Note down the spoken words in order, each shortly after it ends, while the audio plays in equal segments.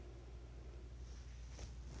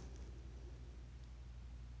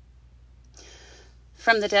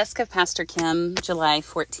From the desk of Pastor Kim, July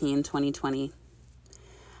 14, 2020.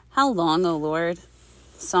 How long, O Lord?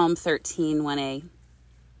 Psalm 13, 1a.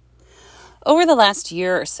 Over the last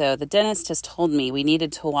year or so, the dentist has told me we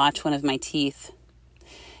needed to watch one of my teeth.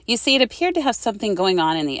 You see, it appeared to have something going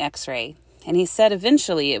on in the x-ray, and he said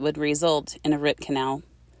eventually it would result in a root canal.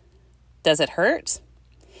 Does it hurt?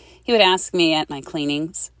 He would ask me at my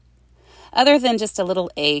cleanings. Other than just a little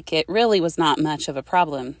ache, it really was not much of a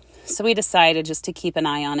problem, so we decided just to keep an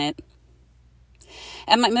eye on it.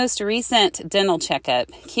 At my most recent dental checkup,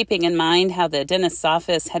 keeping in mind how the dentist's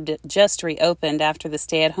office had just reopened after the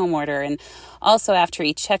stay-at-home order and also after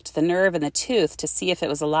he checked the nerve in the tooth to see if it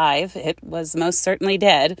was alive, it was most certainly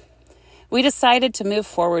dead, we decided to move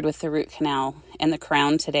forward with the root canal and the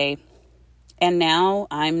crown today. And now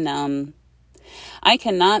I'm numb. I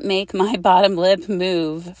cannot make my bottom lip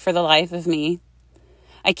move for the life of me.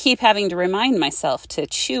 I keep having to remind myself to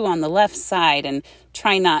chew on the left side and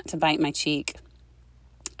try not to bite my cheek.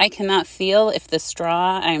 I cannot feel if the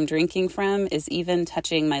straw I am drinking from is even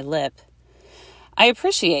touching my lip. I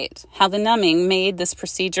appreciate how the numbing made this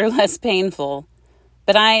procedure less painful,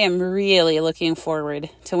 but I am really looking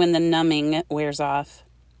forward to when the numbing wears off.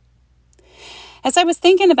 As I was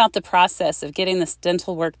thinking about the process of getting this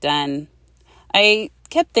dental work done, I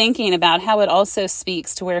kept thinking about how it also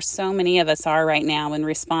speaks to where so many of us are right now in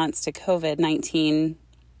response to COVID-19.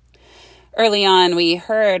 Early on, we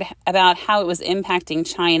heard about how it was impacting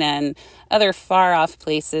China and other far-off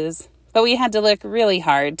places, but we had to look really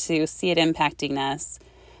hard to see it impacting us,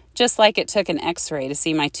 just like it took an x-ray to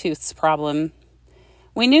see my tooth's problem.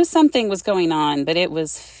 We knew something was going on, but it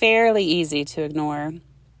was fairly easy to ignore.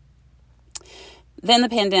 Then the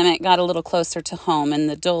pandemic got a little closer to home and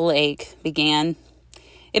the dull ache began.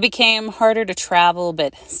 It became harder to travel,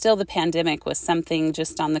 but still the pandemic was something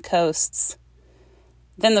just on the coasts.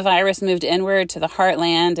 Then the virus moved inward to the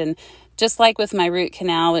heartland, and just like with my root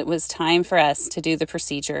canal, it was time for us to do the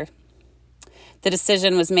procedure. The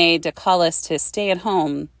decision was made to call us to stay at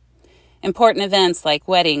home. Important events like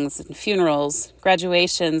weddings and funerals,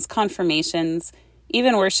 graduations, confirmations,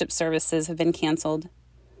 even worship services have been canceled.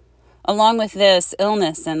 Along with this,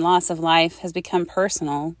 illness and loss of life has become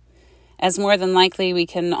personal, as more than likely we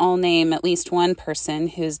can all name at least one person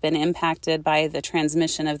who's been impacted by the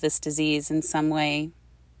transmission of this disease in some way.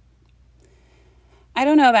 I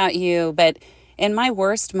don't know about you, but in my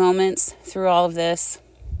worst moments through all of this,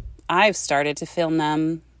 I've started to feel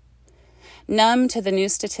numb. Numb to the new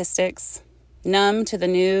statistics, numb to the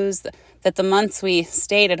news that the months we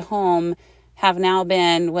stayed at home have now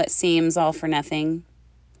been what seems all for nothing.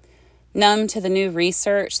 Numb to the new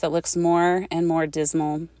research that looks more and more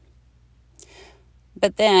dismal.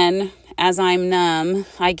 But then, as I'm numb,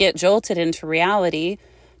 I get jolted into reality,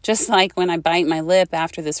 just like when I bite my lip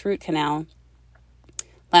after this root canal.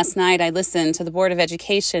 Last night, I listened to the Board of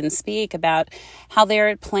Education speak about how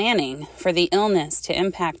they're planning for the illness to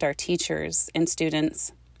impact our teachers and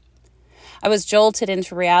students. I was jolted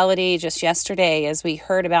into reality just yesterday as we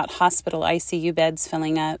heard about hospital ICU beds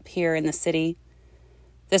filling up here in the city.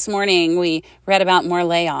 This morning, we read about more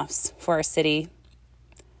layoffs for our city.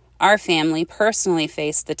 Our family personally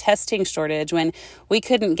faced the testing shortage when we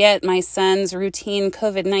couldn't get my son's routine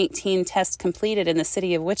COVID-19 test completed in the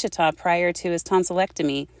city of Wichita prior to his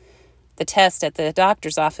tonsillectomy. The test at the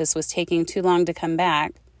doctor's office was taking too long to come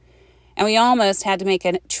back, and we almost had to make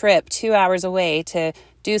a trip 2 hours away to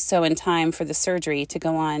do so in time for the surgery to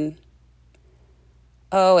go on.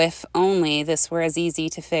 Oh, if only this were as easy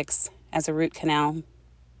to fix as a root canal.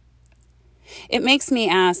 It makes me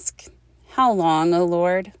ask, how long, O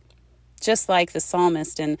Lord? Just like the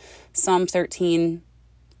psalmist in Psalm 13.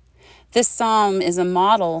 This psalm is a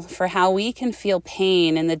model for how we can feel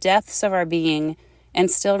pain in the depths of our being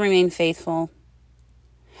and still remain faithful.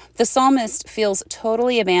 The psalmist feels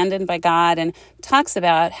totally abandoned by God and talks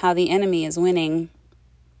about how the enemy is winning.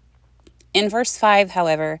 In verse 5,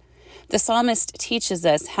 however, the psalmist teaches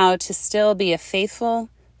us how to still be a faithful,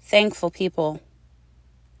 thankful people.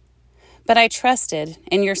 But I trusted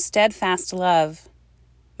in your steadfast love.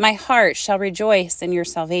 My heart shall rejoice in your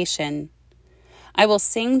salvation. I will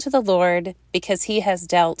sing to the Lord because he has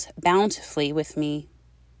dealt bountifully with me.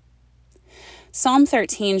 Psalm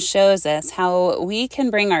 13 shows us how we can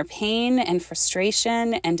bring our pain and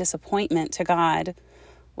frustration and disappointment to God,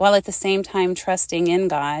 while at the same time trusting in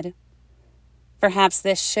God. Perhaps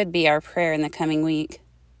this should be our prayer in the coming week.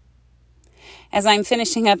 As I'm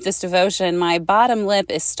finishing up this devotion, my bottom lip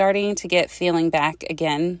is starting to get feeling back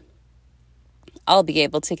again. I'll be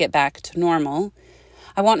able to get back to normal.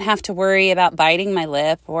 I won't have to worry about biting my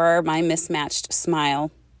lip or my mismatched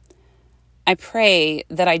smile. I pray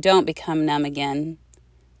that I don't become numb again,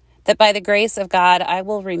 that by the grace of God, I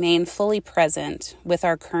will remain fully present with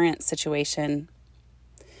our current situation,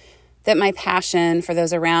 that my passion for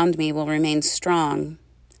those around me will remain strong,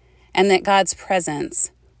 and that God's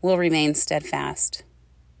presence will remain steadfast.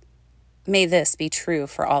 May this be true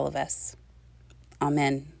for all of us.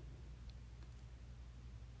 Amen.